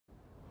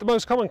The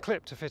most common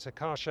clip to fit a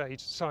car shade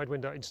side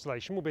window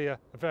installation will be a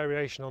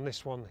variation on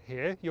this one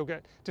here. You'll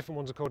get different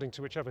ones according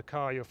to whichever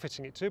car you're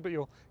fitting it to, but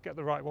you'll get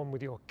the right one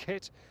with your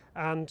kit.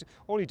 And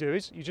all you do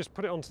is you just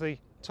put it onto the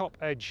top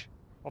edge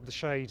of the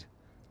shade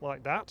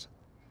like that.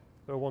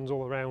 There are ones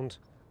all around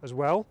as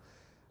well.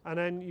 And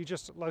then you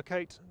just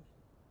locate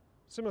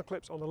similar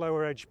clips on the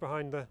lower edge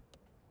behind the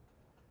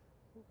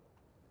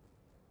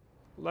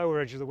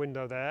lower edge of the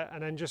window there,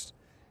 and then just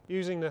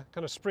using the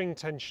kind of spring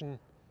tension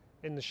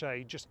in the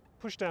shade, just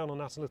push down on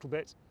that a little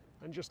bit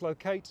and just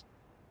locate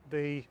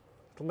the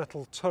little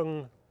metal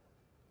tongue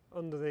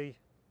under the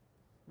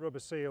rubber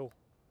seal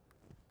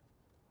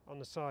on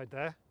the side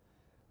there,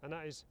 and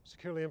that is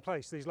securely in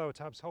place. These lower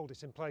tabs hold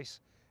it in place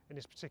in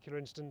this particular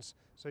instance,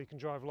 so you can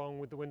drive along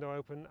with the window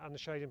open and the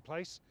shade in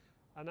place,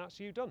 and that's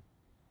you done.